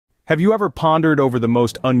Have you ever pondered over the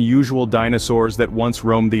most unusual dinosaurs that once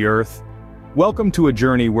roamed the Earth? Welcome to a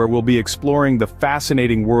journey where we'll be exploring the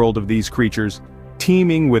fascinating world of these creatures,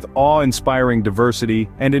 teeming with awe-inspiring diversity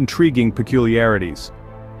and intriguing peculiarities.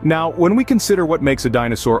 Now, when we consider what makes a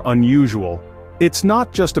dinosaur unusual, it's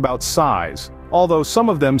not just about size, although some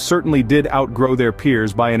of them certainly did outgrow their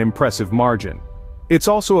peers by an impressive margin. It's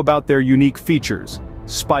also about their unique features,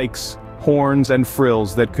 spikes, horns and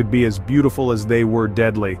frills that could be as beautiful as they were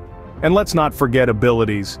deadly. And let's not forget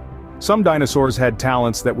abilities. Some dinosaurs had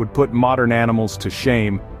talents that would put modern animals to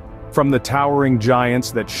shame. From the towering giants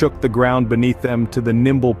that shook the ground beneath them to the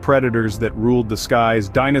nimble predators that ruled the skies,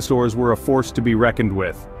 dinosaurs were a force to be reckoned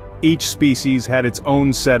with. Each species had its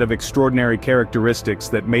own set of extraordinary characteristics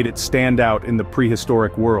that made it stand out in the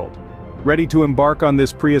prehistoric world. Ready to embark on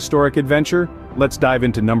this prehistoric adventure? Let's dive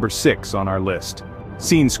into number 6 on our list.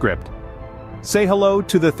 Scene script. Say hello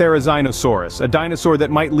to the Therizinosaurus, a dinosaur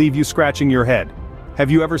that might leave you scratching your head.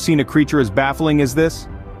 Have you ever seen a creature as baffling as this?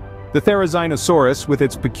 The Therizinosaurus, with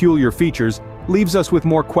its peculiar features, leaves us with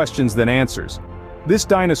more questions than answers. This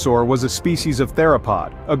dinosaur was a species of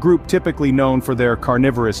theropod, a group typically known for their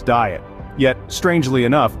carnivorous diet. Yet, strangely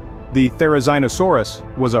enough, the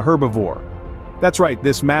Therizinosaurus was a herbivore. That's right,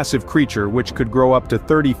 this massive creature, which could grow up to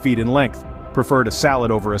 30 feet in length, preferred a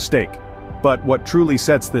salad over a steak. But what truly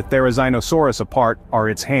sets the Therizinosaurus apart are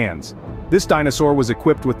its hands. This dinosaur was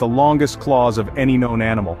equipped with the longest claws of any known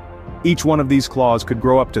animal. Each one of these claws could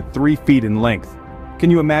grow up to 3 feet in length. Can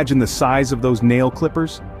you imagine the size of those nail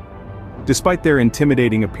clippers? Despite their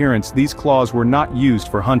intimidating appearance, these claws were not used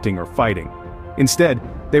for hunting or fighting. Instead,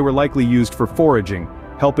 they were likely used for foraging,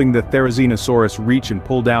 helping the Therizinosaurus reach and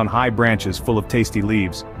pull down high branches full of tasty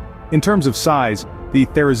leaves. In terms of size, the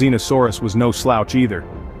Therizinosaurus was no slouch either.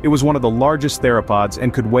 It was one of the largest theropods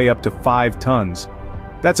and could weigh up to 5 tons.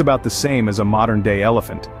 That's about the same as a modern-day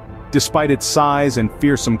elephant. Despite its size and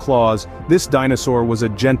fearsome claws, this dinosaur was a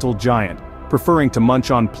gentle giant, preferring to munch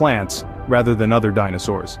on plants rather than other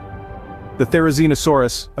dinosaurs. The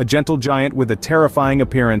Therizinosaurus, a gentle giant with a terrifying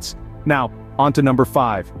appearance. Now, on to number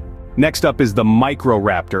 5. Next up is the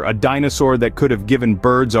Microraptor, a dinosaur that could have given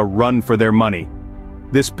birds a run for their money.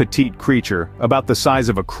 This petite creature, about the size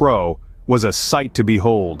of a crow, was a sight to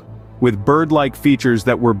behold. With bird-like features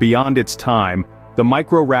that were beyond its time, the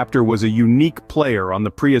Microraptor was a unique player on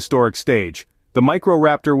the prehistoric stage. The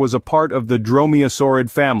Microraptor was a part of the Dromaeosaurid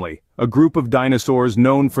family, a group of dinosaurs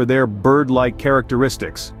known for their bird-like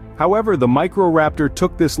characteristics. However, the Microraptor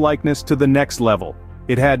took this likeness to the next level.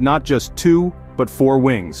 It had not just 2, but 4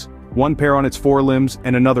 wings, one pair on its forelimbs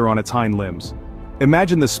and another on its hind limbs.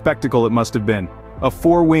 Imagine the spectacle it must have been. A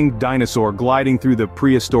 4-winged dinosaur gliding through the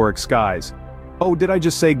prehistoric skies. Oh, did I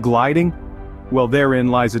just say gliding? Well, therein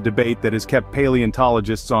lies a debate that has kept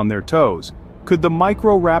paleontologists on their toes. Could the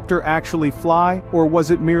Microraptor actually fly, or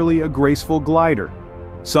was it merely a graceful glider?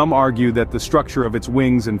 Some argue that the structure of its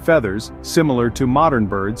wings and feathers, similar to modern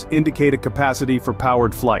birds, indicate a capacity for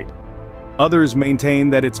powered flight. Others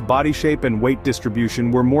maintain that its body shape and weight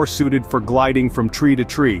distribution were more suited for gliding from tree to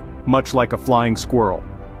tree, much like a flying squirrel.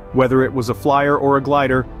 Whether it was a flyer or a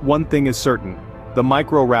glider, one thing is certain. The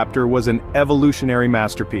Microraptor was an evolutionary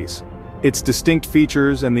masterpiece. Its distinct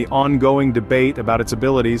features and the ongoing debate about its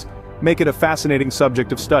abilities make it a fascinating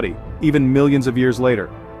subject of study, even millions of years later.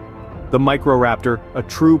 The Microraptor, a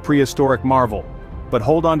true prehistoric marvel. But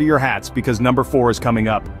hold on to your hats because number 4 is coming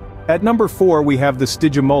up. At number 4 we have the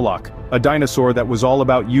Stygimoloch, a dinosaur that was all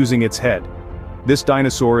about using its head. This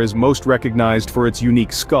dinosaur is most recognized for its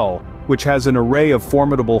unique skull, which has an array of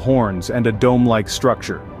formidable horns and a dome-like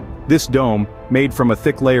structure. This dome, made from a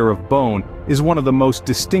thick layer of bone, is one of the most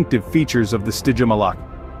distinctive features of the Stygimoloch.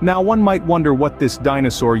 Now one might wonder what this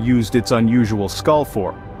dinosaur used its unusual skull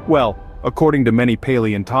for. Well, according to many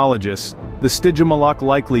paleontologists, the Stygimoloch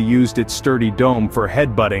likely used its sturdy dome for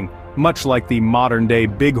headbutting, much like the modern-day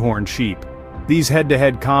bighorn sheep. These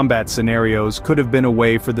head-to-head combat scenarios could have been a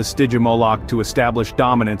way for the Stygimoloch to establish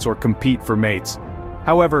dominance or compete for mates.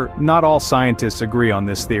 However, not all scientists agree on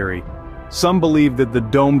this theory. Some believe that the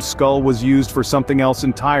domed skull was used for something else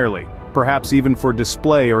entirely, perhaps even for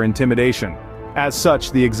display or intimidation. As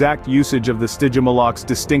such, the exact usage of the Stygimoloch's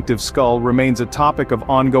distinctive skull remains a topic of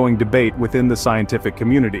ongoing debate within the scientific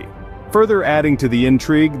community. Further adding to the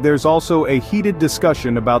intrigue, there's also a heated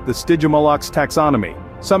discussion about the Stygimoloch's taxonomy.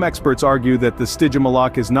 Some experts argue that the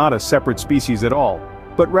Stygimoloch is not a separate species at all,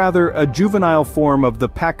 but rather a juvenile form of the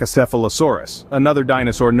Pilosaurus, another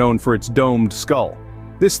dinosaur known for its domed skull.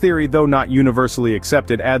 This theory, though not universally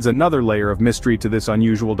accepted, adds another layer of mystery to this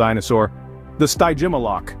unusual dinosaur. The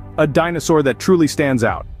Stygimoloch, a dinosaur that truly stands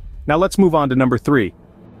out. Now let's move on to number 3.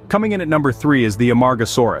 Coming in at number 3 is the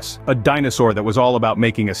Amargasaurus, a dinosaur that was all about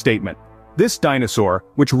making a statement. This dinosaur,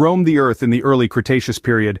 which roamed the Earth in the early Cretaceous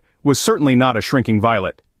period, was certainly not a shrinking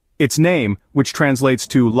violet. Its name, which translates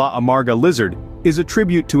to La Amarga lizard, is a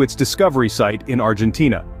tribute to its discovery site in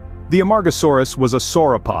Argentina. The Amargasaurus was a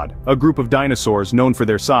sauropod, a group of dinosaurs known for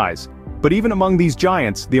their size. But even among these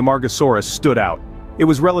giants, the Amargasaurus stood out. It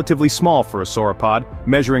was relatively small for a sauropod,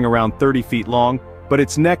 measuring around 30 feet long, but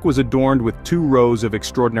its neck was adorned with 2 rows of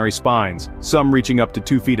extraordinary spines, some reaching up to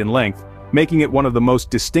 2 feet in length, making it one of the most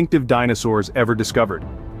distinctive dinosaurs ever discovered.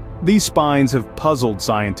 These spines have puzzled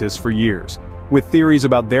scientists for years, with theories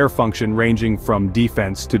about their function ranging from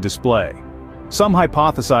defense to display. Some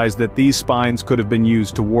hypothesize that these spines could have been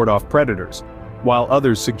used to ward off predators, while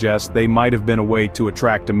others suggest they might have been a way to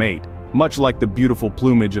attract a mate, much like the beautiful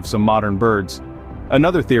plumage of some modern birds.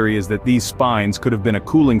 Another theory is that these spines could have been a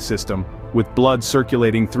cooling system, with blood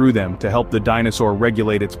circulating through them to help the dinosaur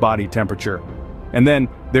regulate its body temperature. And then,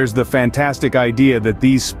 there's the fantastic idea that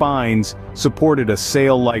these spines supported a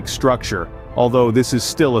sail-like structure, although this is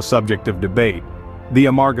still a subject of debate. The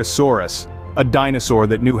Amargasaurus, a dinosaur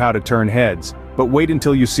that knew how to turn heads, but wait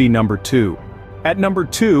until you see number 2. At number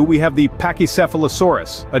 2 we have the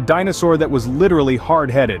Pachycephalosaurus, a dinosaur that was literally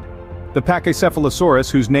hard-headed. The Pachycephalosaurus,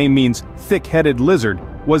 whose name means thick-headed lizard,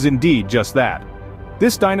 was indeed just that.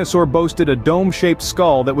 This dinosaur boasted a dome-shaped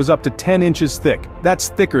skull that was up to 10 inches thick. That's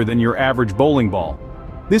thicker than your average bowling ball.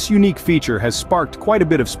 This unique feature has sparked quite a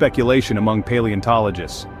bit of speculation among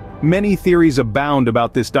paleontologists. Many theories abound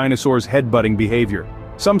about this dinosaur's headbutting behavior.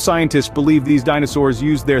 Some scientists believe these dinosaurs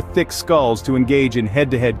used their thick skulls to engage in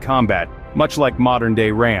head-to-head combat, much like modern-day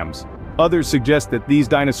rams. Others suggest that these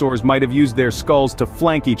dinosaurs might have used their skulls to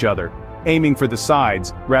flank each other, aiming for the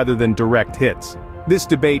sides rather than direct hits. This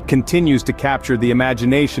debate continues to capture the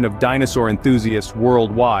imagination of dinosaur enthusiasts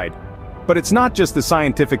worldwide. But it's not just the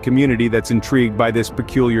scientific community that's intrigued by this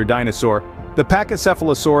peculiar dinosaur. The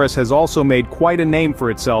Pachycephalosaurus has also made quite a name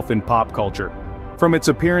for itself in pop culture. From its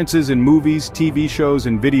appearances in movies, TV shows,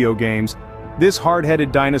 and video games, this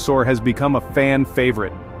hard-headed dinosaur has become a fan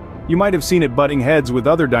favorite. You might have seen it butting heads with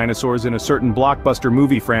other dinosaurs in a certain blockbuster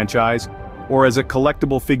movie franchise, or as a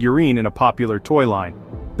collectible figurine in a popular toy line.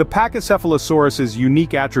 The Pachycephalosaurus's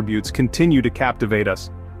unique attributes continue to captivate us,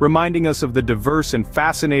 reminding us of the diverse and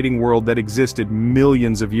fascinating world that existed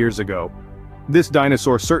millions of years ago. This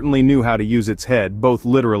dinosaur certainly knew how to use its head, both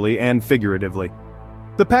literally and figuratively.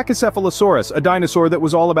 The Pachycephalosaurus, a dinosaur that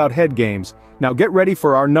was all about head games. Now get ready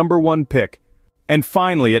for our number 1 pick. And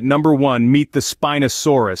finally, at number 1, meet the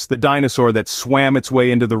Spinosaurus, the dinosaur that swam its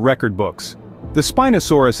way into the record books. The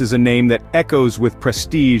Spinosaurus is a name that echoes with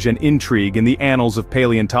prestige and intrigue in the annals of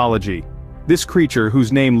paleontology. This creature,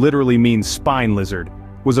 whose name literally means spine lizard,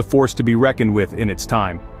 was a force to be reckoned with in its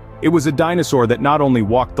time. It was a dinosaur that not only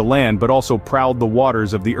walked the land but also prowled the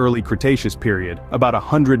waters of the early Cretaceous period, about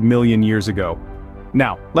 100 million years ago.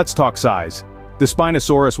 Now, let's talk size. The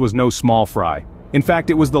Spinosaurus was no small fry. In fact,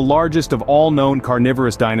 it was the largest of all known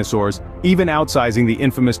carnivorous dinosaurs, even outsizing the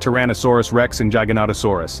infamous Tyrannosaurus rex and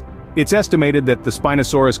Giganotosaurus. It's estimated that the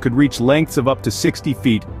Spinosaurus could reach lengths of up to 60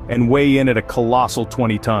 feet and weigh in at a colossal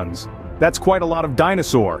 20 tons. That's quite a lot of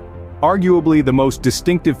dinosaur. Arguably the most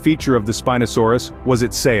distinctive feature of the Spinosaurus was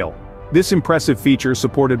its sail. This impressive feature,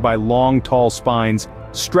 supported by long, tall spines,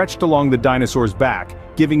 stretched along the dinosaur's back,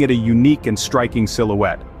 giving it a unique and striking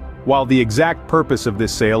silhouette. While the exact purpose of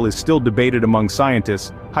this sail is still debated among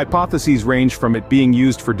scientists, hypotheses range from it being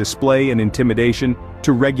used for display and intimidation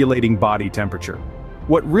to regulating body temperature.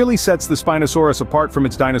 What really sets the Spinosaurus apart from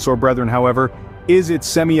its dinosaur brethren, however, is its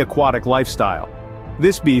semi-aquatic lifestyle.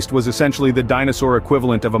 This beast was essentially the dinosaur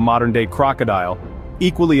equivalent of a modern-day crocodile,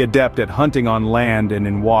 equally adept at hunting on land and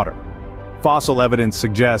in water. Fossil evidence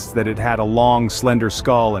suggests that it had a long, slender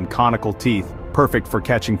skull and conical teeth, perfect for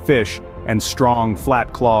catching fish, and strong,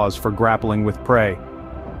 flat claws for grappling with prey.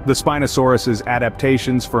 The Spinosaurus's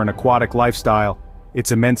adaptations for an aquatic lifestyle,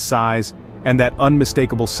 its immense size, and that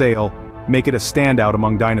unmistakable sail, make it a standout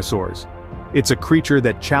among dinosaurs. It's a creature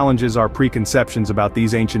that challenges our preconceptions about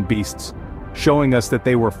these ancient beasts, showing us that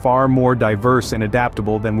they were far more diverse and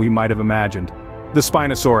adaptable than we might have imagined. The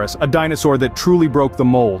Spinosaurus, a dinosaur that truly broke the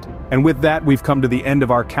mold. And with that, we've come to the end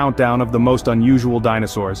of our countdown of the most unusual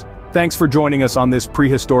dinosaurs. Thanks for joining us on this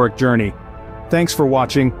prehistoric journey. Thanks for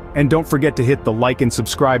watching, and don't forget to hit the like and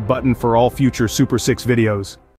subscribe button for all future Super 6 videos.